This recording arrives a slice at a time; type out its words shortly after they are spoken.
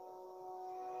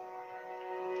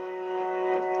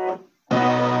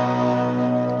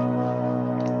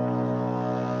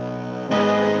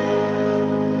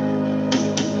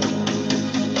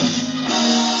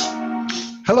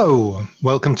Hello,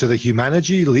 welcome to the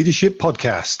Humanity Leadership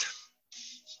Podcast.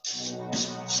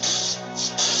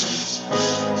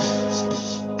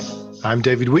 I'm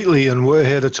David Wheatley, and we're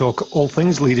here to talk all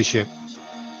things leadership.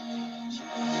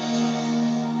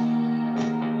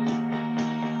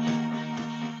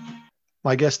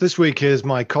 My guest this week is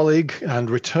my colleague and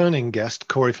returning guest,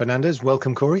 Corey Fernandez.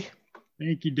 Welcome, Corey.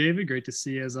 Thank you, David. Great to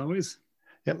see you as always.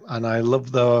 Yep, and I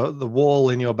love the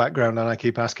wall in your background, and I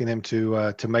keep asking him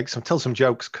to tell some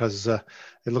jokes because it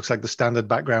looks like the standard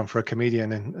background for a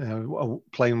comedian in a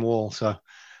plain wall. So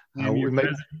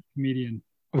comedian.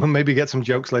 We'll maybe get some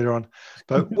jokes later on.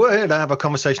 But we're here to have a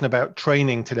conversation about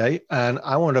training today, and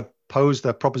I want to pose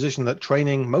the proposition that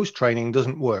most training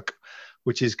doesn't work,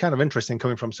 which is kind of interesting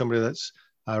coming from somebody that's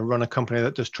run a company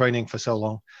that does training for so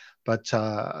long. But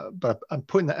I'm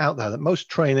putting that out there that most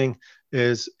training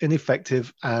is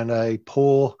ineffective and a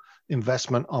poor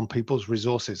investment on people's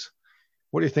resources.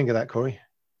 What do you think of that, Corey?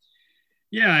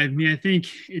 Yeah, I think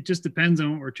it just depends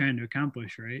on what we're trying to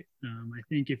accomplish, right? I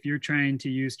think if you're trying to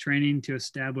use training to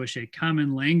establish a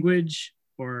common language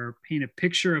or paint a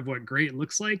picture of what great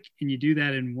looks like, and you do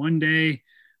that in one day,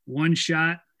 one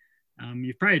shot,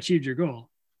 you've probably achieved your goal.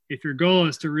 If your goal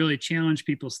is to really challenge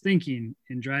people's thinking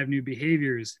and drive new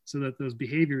behaviors so that those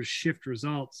behaviors shift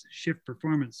results, shift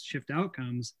performance, shift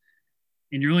outcomes,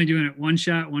 and you're only doing it one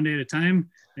shot, one day at a time,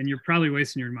 then you're probably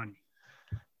wasting your money.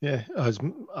 Yeah, as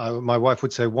my wife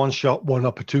would say, one shot, one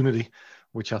opportunity,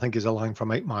 which I think is a line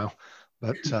from 8 Mile,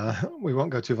 but we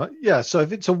won't go too far. Yeah, so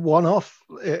if it's a one-off,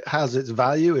 it has its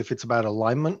value if it's about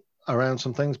alignment around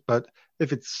some things, but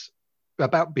if it's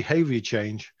about behavior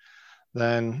change,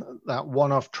 then that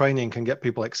one-off training can get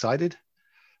people excited,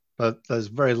 but there's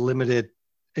very limited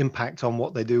impact on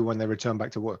what they do when they return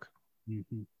back to work.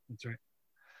 Mm-hmm. That's right.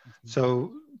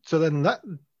 So then that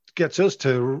gets us to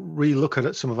relook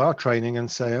at some of our training and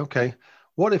say, okay,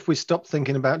 what if we stopped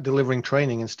thinking about delivering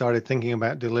training and started thinking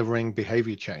about delivering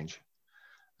behavior change?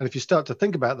 And if you start to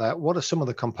think about that, what are some of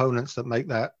the components that make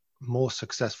that more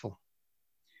successful?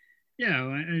 Yeah,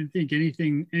 I think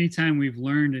anytime we've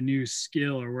learned a new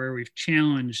skill or where we've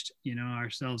challenged,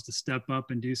 ourselves to step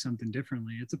up and do something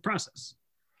differently, it's a process.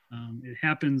 It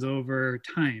happens over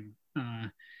time.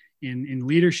 In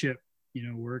leadership,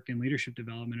 work and leadership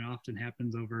development, it often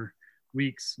happens over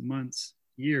weeks, months,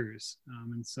 years.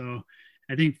 And so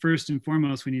I think first and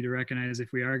foremost, we need to recognize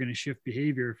if we are going to shift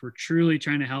behavior, if we're truly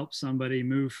trying to help somebody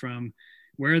move from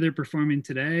where they're performing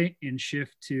today and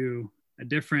shift to a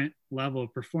different level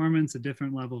of performance, a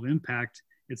different level of impact,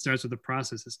 it starts with a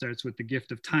process. It starts with the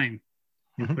gift of time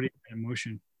and putting it in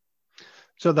motion.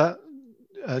 So that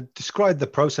describe the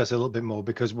process a little bit more,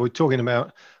 because we're talking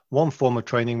about one form of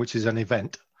training, which is an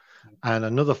event, and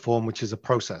another form, which is a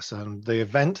process. And the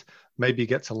event maybe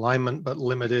gets alignment, but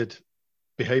limited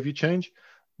behavior change.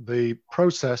 The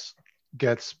process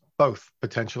gets both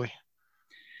potentially.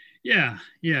 Yeah,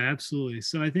 absolutely.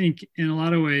 So I think in a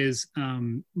lot of ways,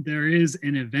 there is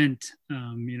an event,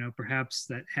 perhaps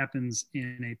that happens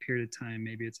in a period of time.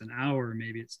 Maybe it's an hour,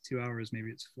 maybe it's 2 hours, maybe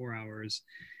it's 4 hours.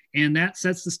 And that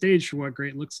sets the stage for what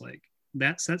great looks like.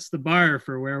 That sets the bar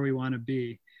for where we want to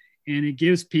be. And it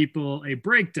gives people a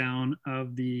breakdown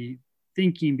of the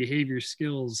thinking behavior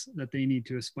skills that they need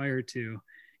to aspire to.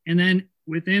 And then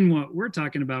within what we're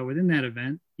talking about within that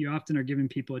event, you often are giving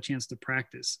people a chance to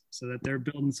practice so that they're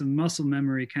building some muscle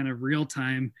memory kind of real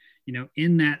time,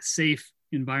 in that safe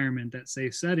environment, that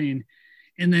safe setting.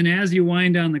 And then as you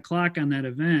wind down the clock on that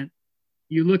event,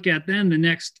 you look at then the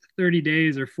next 30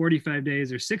 days or 45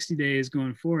 days or 60 days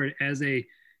going forward as a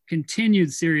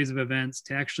continued series of events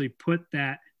to actually put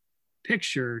that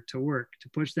picture to work, to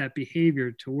push that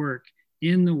behavior to work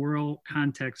in the real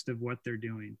context of what they're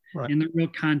doing, right, in the real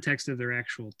context of their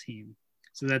actual team,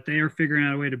 so that they are figuring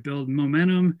out a way to build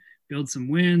momentum, build some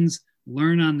wins,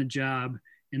 learn on the job,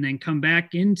 and then come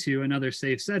back into another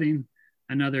safe setting,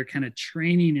 another kind of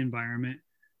training environment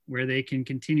where they can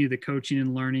continue the coaching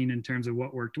and learning in terms of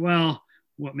what worked well,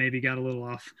 what maybe got a little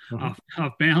off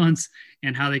balance,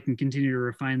 and how they can continue to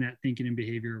refine that thinking and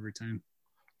behavior over time.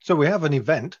 So we have an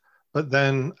event, but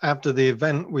then after the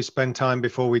event, we spend time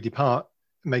before we depart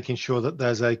making sure that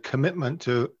there's a commitment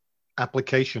to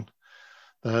application.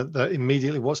 That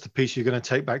immediately, what's the piece you're going to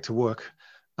take back to work?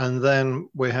 And then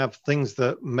we have things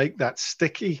that make that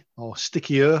sticky or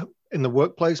stickier in the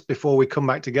workplace before we come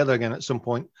back together again at some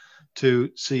point to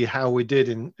see how we did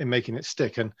in making it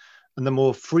stick. And the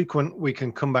more frequent we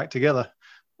can come back together,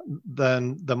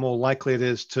 then the more likely it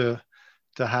is to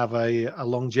have a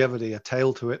longevity, a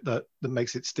tail to it that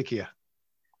makes it stickier.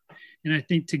 And I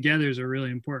think together is a really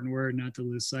important word not to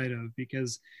lose sight of,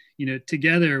 because,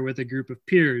 together with a group of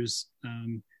peers,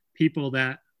 people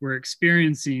that we're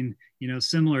experiencing,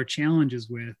 similar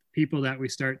challenges with, people that we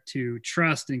start to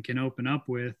trust and can open up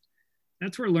with.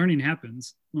 That's where learning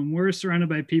happens. When we're surrounded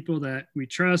by people that we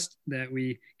trust, that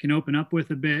we can open up with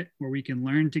a bit, where we can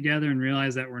learn together and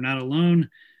realize that we're not alone.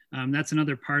 That's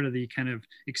another part of the kind of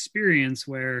experience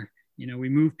where, we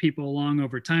move people along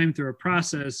over time through a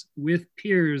process with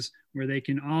peers where they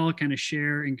can all kind of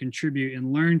share and contribute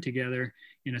and learn together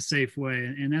in a safe way.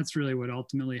 And that's really what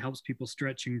ultimately helps people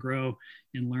stretch and grow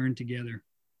and learn together.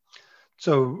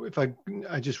 So if I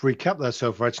just recap that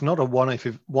so far, it's not a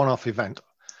one-off event.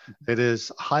 It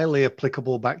is highly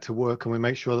applicable back to work, and we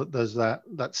make sure that there's that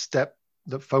step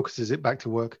that focuses it back to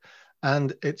work,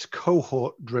 and it's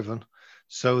cohort driven,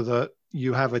 so that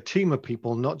you have a team of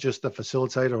people, not just the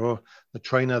facilitator or the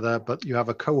trainer there, but you have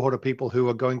a cohort of people who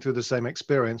are going through the same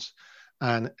experience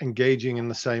and engaging in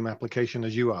the same application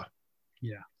as you are.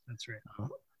 Yeah, that's right.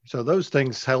 So those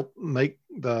things help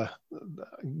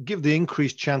give the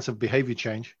increased chance of behavior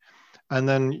change. And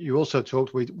then you also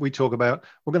we talk about,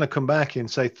 we're going to come back in,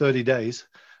 say, 30 days.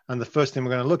 And the first thing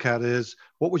we're going to look at is,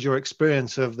 what was your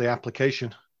experience of the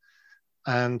application?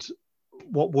 And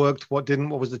what worked, what didn't,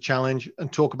 what was the challenge?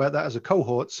 And talk about that as a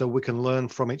cohort so we can learn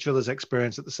from each other's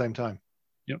experience at the same time.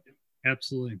 Yep,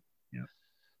 absolutely. Yep.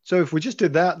 So if we just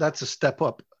did that, that's a step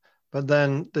up. But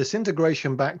then this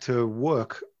integration back to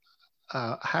work,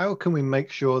 how can we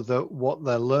make sure that what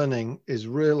they're learning is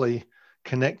really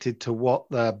connected to what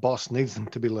their boss needs them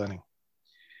to be learning?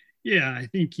 Yeah, I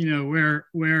think, where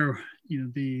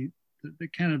the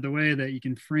kind of the way that you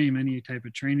can frame any type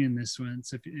of training in this one,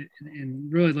 so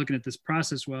and really looking at this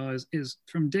process is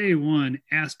from day one,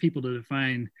 ask people to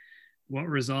define what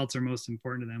results are most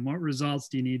important to them. What results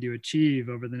do you need to achieve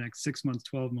over the next 6 months,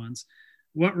 12 months?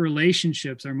 What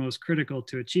relationships are most critical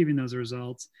to achieving those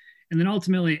results? And then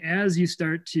ultimately, as you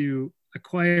start to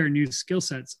acquire new skill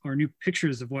sets or new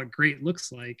pictures of what great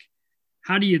looks like,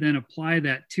 how do you then apply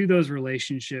that to those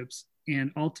relationships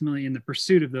and ultimately in the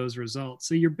pursuit of those results?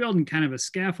 So you're building kind of a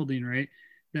scaffolding, right?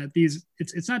 That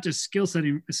it's not just skill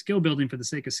building for the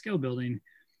sake of skill building.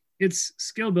 It's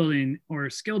skill building or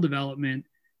skill development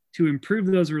to improve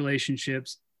those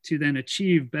relationships to then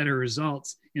achieve better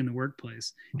results in the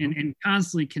workplace, and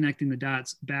constantly connecting the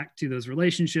dots back to those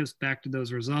relationships, back to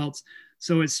those results.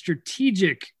 So it's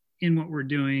strategic in what we're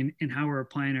doing and how we're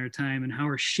applying our time and how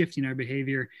we're shifting our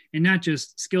behavior, and not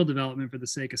just skill development for the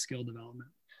sake of skill development.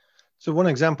 So one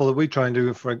example that we try and do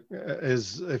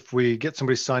is if we get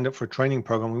somebody signed up for a training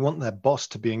program, we want their boss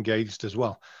to be engaged as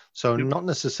well. So not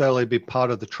necessarily be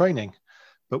part of the training,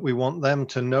 but we want them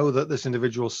to know that this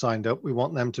individual signed up. We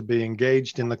want them to be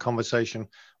engaged in the conversation.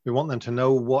 We want them to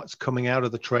know what's coming out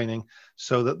of the training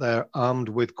so that they're armed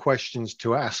with questions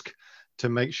to ask, to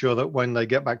make sure that when they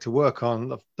get back to work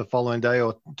on the following day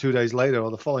or 2 days later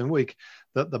or the following week,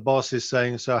 that the boss is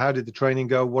saying, so how did the training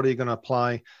go? What are you going to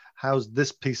apply? How's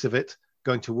this piece of it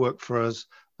going to work for us?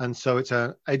 And so it's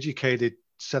an educated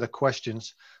set of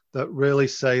questions that really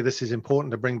say this is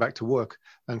important to bring back to work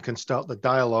and can start the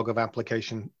dialogue of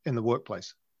application in the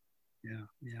workplace.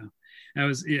 Yeah. I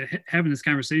was having this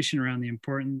conversation around the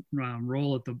important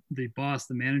role that the boss,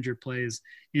 the manager plays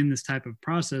in this type of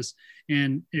process.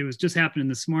 And it was just happening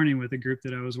this morning with a group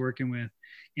that I was working with.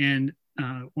 And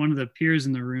one of the peers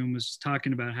in the room was just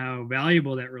talking about how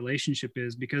valuable that relationship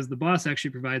is, because the boss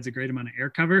actually provides a great amount of air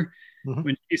cover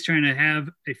when she's trying to have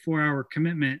a 4-hour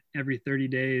commitment every 30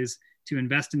 days to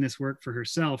invest in this work for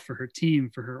herself, for her team,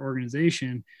 for her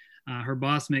organization. Her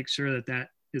boss makes sure that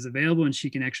is available and she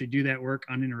can actually do that work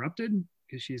uninterrupted,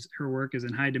 because her work is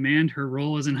in high demand. Her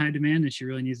role is in high demand, and she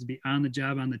really needs to be on the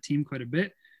job, on the team quite a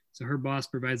bit. So her boss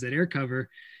provides that air cover.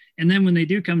 And then when they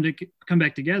do come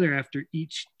back together after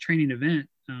each training event,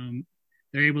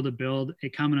 they're able to build a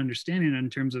common understanding in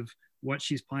terms of what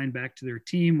she's applying back to their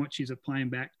team, what she's applying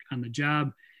back on the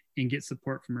job, and get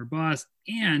support from her boss,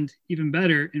 and even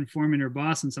better, informing her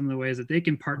boss in some of the ways that they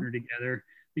can partner together,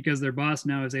 because their boss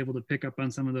now is able to pick up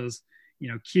on some of those,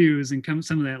 cues and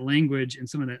some of that language and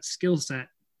some of that skill set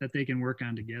that they can work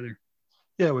on together.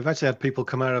 Yeah, we've actually had people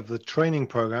come out of the training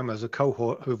program as a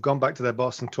cohort who've gone back to their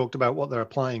boss and talked about what they're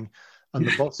applying. And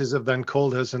the bosses have then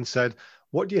called us and said,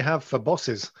 what do you have for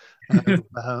bosses?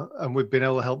 And we've been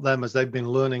able to help them as they've been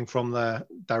learning from their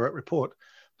direct report.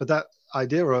 But that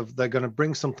idea of they're going to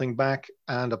bring something back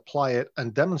and apply it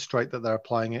and demonstrate that they're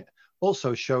applying it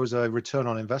also shows a return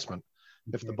on investment.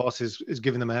 If the boss is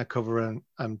giving them air cover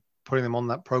and putting them on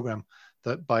that program,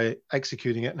 that by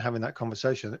executing it and having that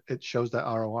conversation, it shows that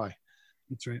ROI.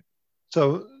 That's right.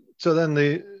 So then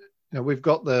we've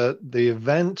got the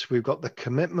event, we've got the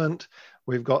commitment,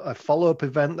 We've got a follow-up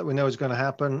event that we know is going to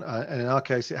happen. And in our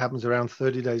case, it happens around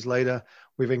 30 days later.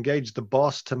 We've engaged the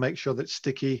boss to make sure that it's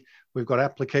sticky. We've got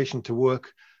application to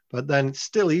work, but then it's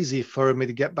still easy for me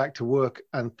to get back to work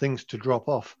and things to drop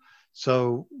off.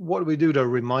 So what do we do to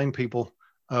remind people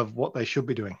of what they should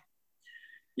be doing?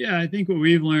 Yeah, I think what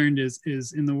we've learned is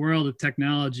in the world of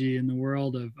technology, in the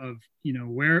world of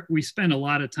where we spend a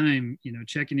lot of time,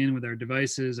 checking in with our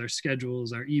devices, our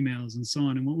schedules, our emails, and so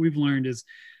on. And what we've learned is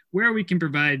where we can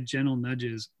provide gentle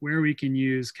nudges, where we can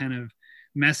use kind of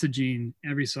messaging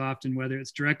every so often, whether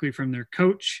it's directly from their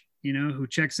coach, who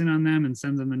checks in on them and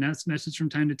sends them a message from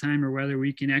time to time, or whether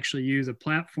we can actually use a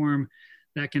platform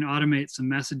that can automate some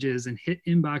messages and hit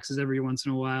inboxes every once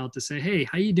in a while to say, hey,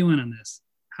 how you doing on this?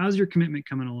 How's your commitment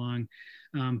coming along?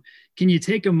 Can you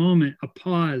take a moment, a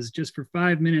pause just for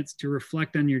 5 minutes to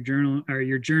reflect on your journal or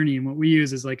your journey? And what we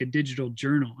use is like a digital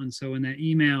journal. And so when that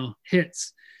email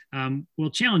hits, we'll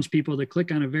challenge people to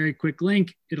click on a very quick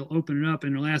link. It'll open it up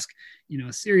and it'll ask,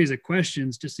 a series of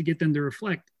questions just to get them to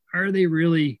reflect. Are they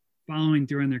really following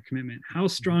through on their commitment? How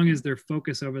strong is their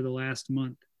focus over the last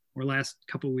month or last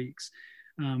couple of weeks?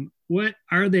 What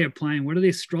are they applying? What are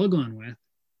they struggling with?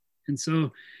 And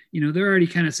so, they're already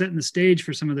kind of setting the stage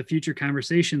for some of the future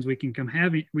conversations we can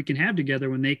have together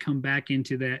when they come back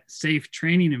into that safe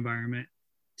training environment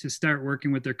to start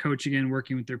working with their coach again,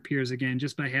 working with their peers again,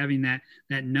 just by having that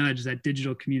nudge, that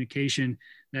digital communication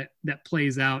that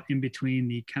plays out in between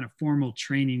the kind of formal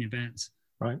training events.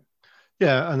 Right.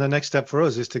 Yeah. And the next step for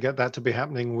us is to get that to be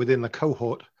happening within the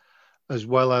cohort, as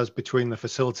well as between the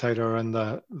facilitator and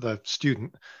the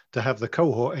student, to have the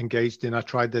cohort engaged in, I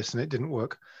tried this and it didn't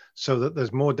work, so that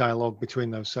there's more dialogue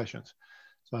between those sessions.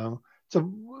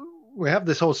 So we have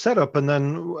this whole setup, and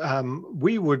then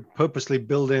we would purposely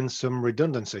build in some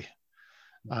redundancy,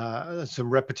 some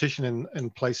repetition in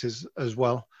places as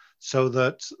well, so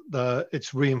that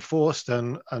it's reinforced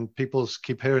and people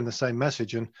keep hearing the same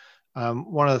message. And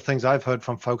one of the things I've heard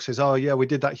from folks is, oh yeah, we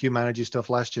did that humanity stuff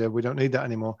last year, we don't need that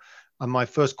anymore. And my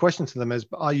first question to them is,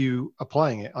 are you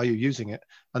applying it? Are you using it?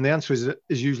 And the answer is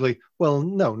usually, well,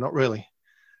 no, not really.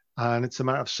 And it's a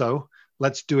matter of, so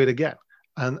let's do it again.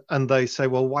 And they say,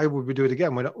 well, why would we do it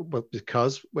again? Well,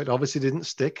 because it obviously didn't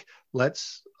stick.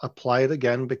 Let's apply it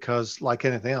again, because like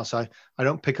anything else, I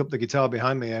don't pick up the guitar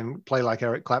behind me and play like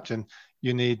Eric Clapton.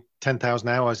 You need 10,000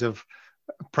 hours of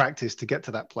practice to get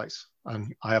to that place.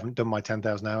 And I haven't done my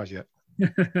 10,000 hours yet.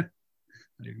 Not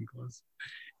even close.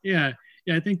 Yeah.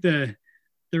 I think the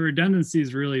redundancy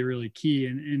is really, really key.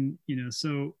 And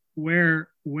so where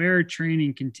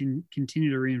training continue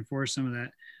to reinforce some of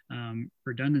that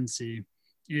redundancy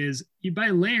is by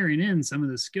layering in some of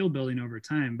the skill building over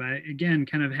time, by again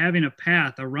kind of having a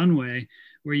path, a runway,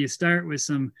 where you start with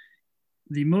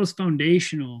the most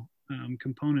foundational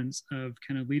components of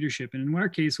kind of leadership. And in our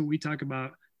case, what we talk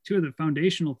about, two of the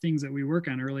foundational things that we work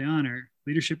on early on are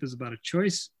leadership is about a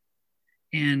choice,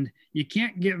 and you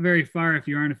can't get very far if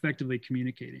you aren't effectively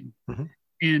communicating. Mm-hmm.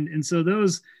 And so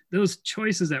those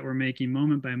choices that we're making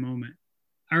moment by moment,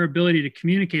 our ability to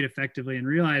communicate effectively and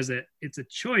realize that it's a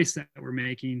choice that we're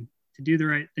making to do the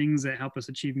right things that help us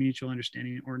achieve mutual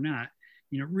understanding or not,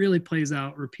 really plays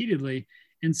out repeatedly.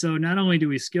 And so not only do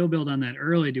we skill build on that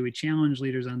early, do we challenge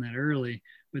leaders on that early,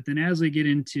 but then as we get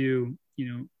into,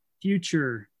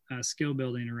 future skill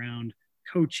building around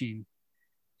coaching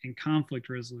and conflict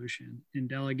resolution and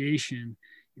delegation,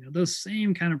 those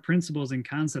same kind of principles and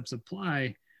concepts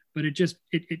apply, but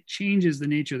it changes the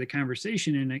nature of the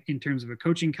conversation in terms of a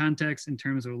coaching context, in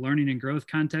terms of a learning and growth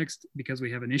context, because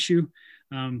we have an issue.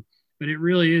 But it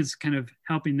really is kind of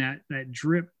helping that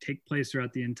drip take place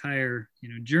throughout the entire,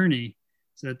 journey,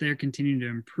 so that they're continuing to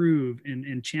improve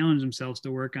and challenge themselves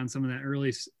to work on some of that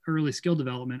early skill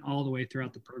development all the way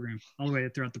throughout the program, all the way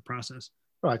throughout the process.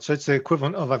 Right. So it's the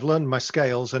equivalent of, I've learned my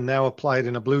scales and now apply it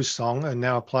in a blues song and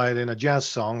now apply it in a jazz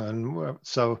song. And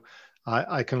so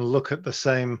I can look at the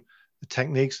same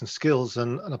techniques and skills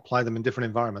and apply them in different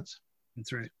environments.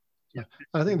 That's right. Yeah.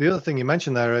 I think the other thing you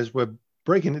mentioned there is we're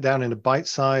breaking it down into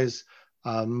bite-size,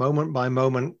 moment by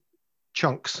moment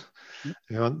chunks,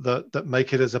 that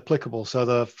make it as applicable. So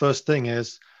the first thing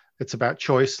is, it's about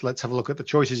choice. Let's have a look at the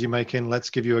choices you're making.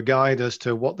 Let's give you a guide as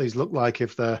to what these look like,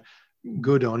 if they're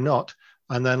good or not.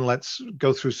 And then let's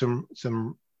go through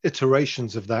some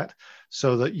iterations of that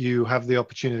so that you have the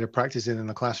opportunity to practice it in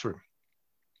the classroom.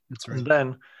 That's right. And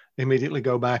then immediately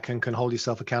go back and can hold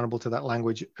yourself accountable to that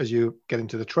language as you get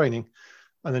into the training.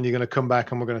 And then you're going to come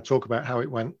back and we're going to talk about how it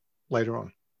went later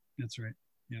on. That's right.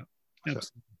 Yeah.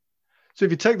 Absolutely. So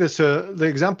if you take this, the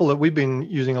example that we've been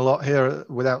using a lot here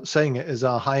without saying it is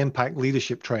our high impact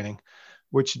leadership training,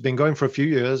 which has been going for a few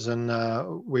years. And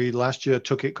we last year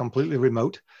took it completely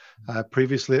remote,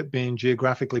 previously it being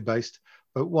geographically based.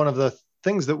 But one of the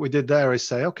things that we did there is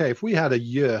say, okay, if we had a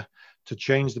year to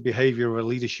change the behavior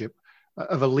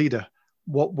of a leader,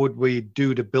 what would we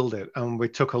do to build it? And we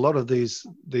took a lot of these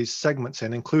segments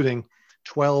in, including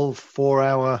 12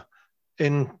 4-hour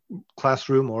in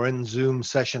classroom or in Zoom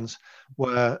sessions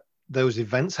where those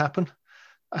events happen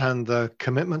and the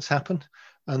commitments happen.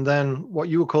 And then what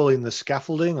you were calling the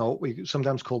scaffolding, or what we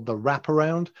sometimes called the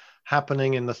wraparound,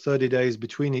 happening in the 30 days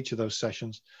between each of those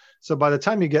sessions. So by the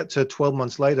time you get to 12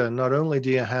 months later, not only do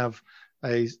you have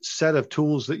a set of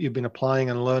tools that you've been applying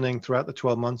and learning throughout the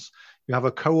 12 months, you have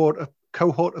a cohort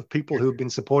of people who've been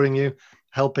supporting you,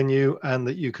 helping you, and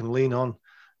that you can lean on.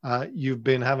 You've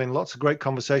been having lots of great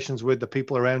conversations with the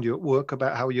people around you at work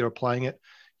about how you're applying it.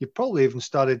 You've probably even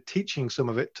started teaching some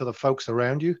of it to the folks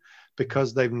around you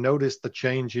because they've noticed the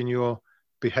change in your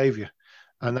behavior.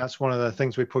 And that's one of the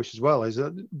things we push as well, is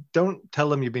that don't tell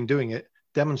them you've been doing it,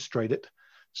 demonstrate it,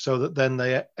 so that then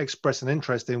they express an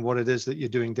interest in what it is that you're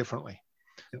doing differently.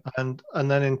 Yep.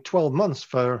 And then in 12 months,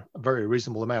 for a very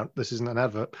reasonable amount, this isn't an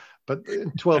advert, but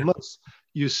in 12 months,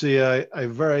 you see a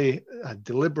very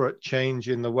deliberate change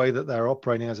in the way that they're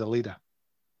operating as a leader.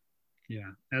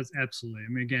 Yeah, that's absolutely.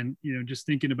 I mean, again, just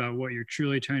thinking about what you're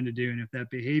truly trying to do, and if that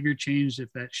behavior changed,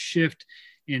 if that shift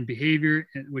in behavior,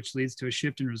 which leads to a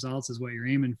shift in results, is what you're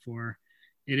aiming for,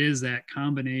 it is that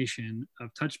combination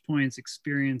of touch points,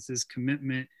 experiences,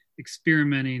 commitment,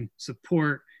 experimenting,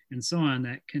 support, and so on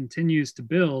that continues to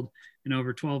build. And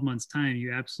over 12 months' time,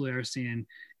 you absolutely are seeing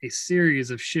a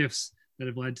series of shifts that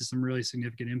have led to some really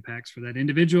significant impacts for that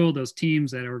individual, those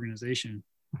teams, that organization.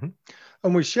 Mm-hmm.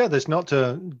 And we share this not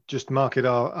to just market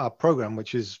our program,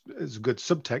 which is a good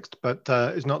subtext, but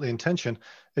is not the intention.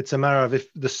 It's a matter of,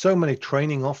 if there's so many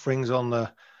training offerings on the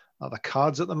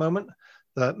cards at the moment,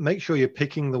 that make sure you're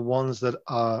picking the ones that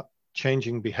are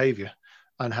changing behavior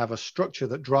and have a structure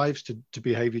that drives to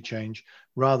behavior change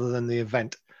rather than the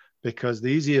event. Because the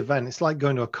easy event, it's like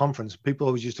going to a conference. People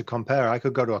always used to compare. I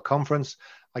could go to a conference,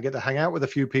 I get to hang out with a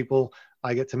few people,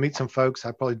 I get to meet some folks,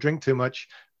 I probably drink too much,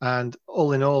 and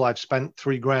all in all, I've spent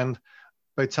 $3,000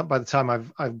 by the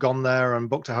time I've gone there and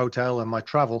booked a hotel and my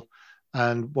travel.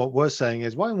 And what we're saying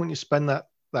is, why wouldn't you spend that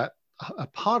a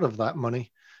part of that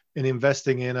money in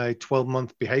investing in a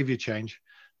 12-month behavior change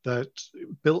that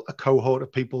built a cohort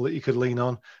of people that you could lean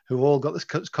on, who all got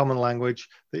this common language,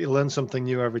 that you learn something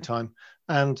new every time,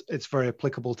 and it's very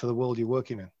applicable to the world you're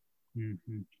working in.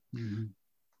 Mm-hmm. Mm-hmm.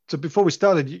 So before we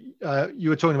started, you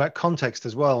were talking about context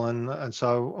as well, and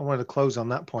so I wanted to close on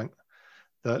that point.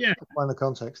 Find the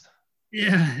context.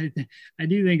 Yeah, I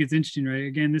do think it's interesting, right?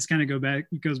 Again, this kind of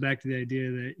goes back to the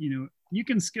idea that you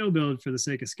can skill build for the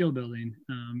sake of skill building,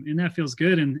 and that feels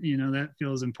good, and that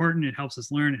feels important. It helps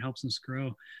us learn, it helps us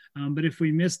grow. But if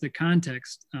we miss the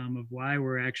context of why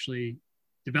we're actually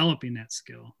developing that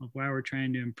skill, of why we're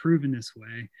trying to improve in this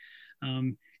way,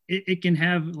 it can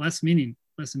have less meaning,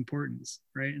 less importance,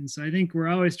 right? And so I think we're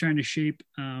always trying to shape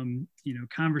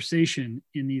conversation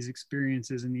in these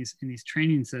experiences, in these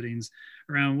training settings,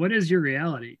 around what is your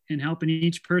reality, and helping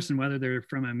each person, whether they're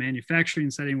from a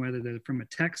manufacturing setting, whether they're from a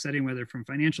tech setting, whether from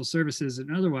financial services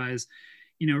and otherwise,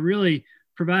 really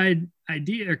provide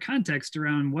idea or context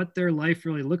around what their life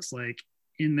really looks like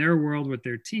in their world with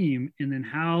their team, and then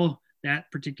how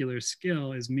that particular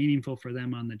skill is meaningful for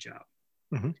them on the job.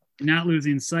 Mm-hmm. Not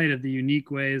losing sight of the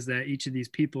unique ways that each of these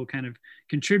people kind of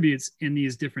contributes in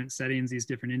these different settings, these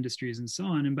different industries, and so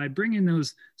on. And by bringing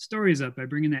those stories up, by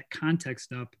bringing that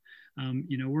context up,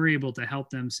 we're able to help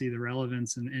them see the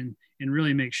relevance and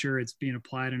really make sure it's being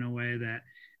applied in a way that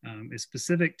is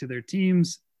specific to their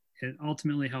teams. It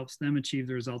ultimately helps them achieve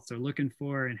the results they're looking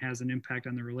for and has an impact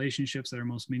on the relationships that are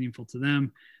most meaningful to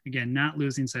them. Again, not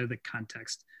losing sight of the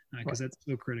context, because that's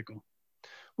so critical.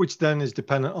 Which then is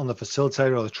dependent on the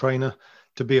facilitator or the trainer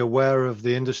to be aware of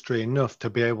the industry enough to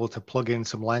be able to plug in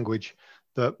some language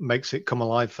that makes it come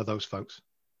alive for those folks.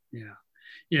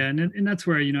 Yeah, and that's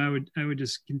where I would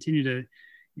just continue to,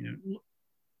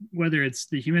 whether it's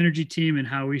the Humanergy team and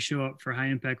how we show up for high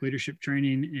impact leadership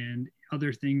training and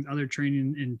other things, other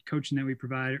training and coaching that we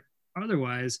provide,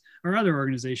 otherwise, or other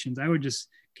organizations, I would just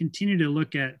continue to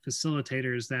look at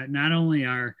facilitators that not only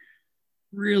are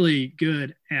really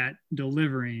good at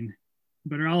delivering,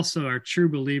 but are also are true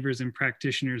believers and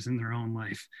practitioners in their own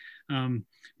life.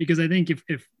 Because I think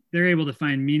if they're able to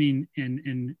find meaning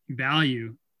and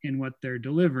value in what they're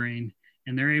delivering,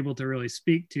 and they're able to really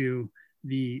speak to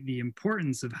the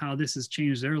importance of how this has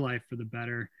changed their life for the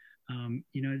better,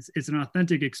 it's an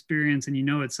authentic experience, and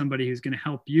it's somebody who's going to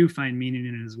help you find meaning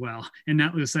in it as well, and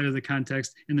not lose sight of the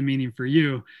context and the meaning for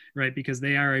you, right? Because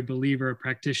they are a believer, a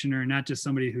practitioner, not just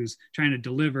somebody who's trying to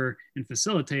deliver and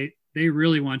facilitate. They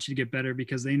really want you to get better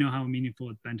because they know how meaningful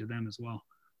it's been to them as well.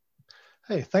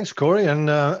 Hey, thanks, Corey. And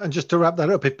just to wrap that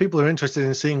up, if people are interested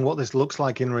in seeing what this looks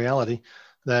like in reality,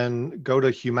 then go to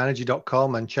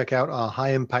humanity.com and check out our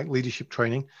high impact leadership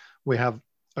training. We have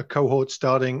a cohort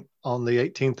starting on the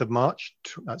 18th of March.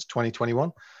 That's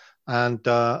 2021. And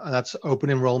that's open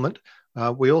enrollment.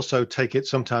 We also take it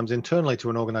sometimes internally to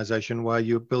an organization where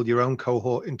you build your own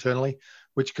cohort internally,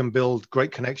 which can build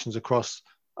great connections across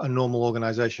a normal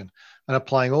organization, and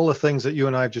applying all the things that you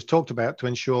and I have just talked about to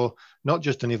ensure not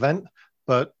just an event,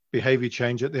 but behavior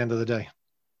change at the end of the day.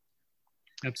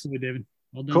 Absolutely, David.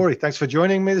 Well done. Corey, thanks for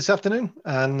joining me this afternoon,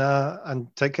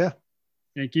 and take care.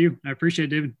 Thank you. I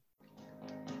appreciate it, David.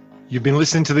 You've been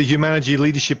listening to the Humanity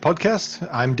Leadership Podcast.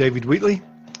 I'm David Wheatley,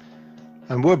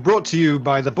 and we're brought to you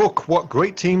by the book, What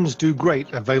Great Teams Do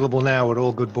Great, available now at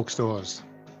all good bookstores.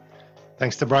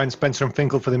 Thanks to Brian Spencer and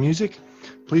Finkel for the music.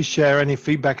 Please share any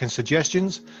feedback and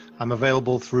suggestions. I'm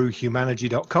available through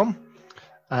humanity.com.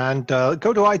 And go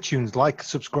to iTunes, like,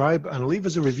 subscribe, and leave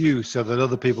us a review so that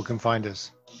other people can find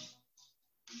us.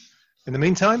 In the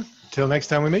meantime, till next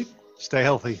time we meet, stay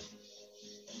healthy.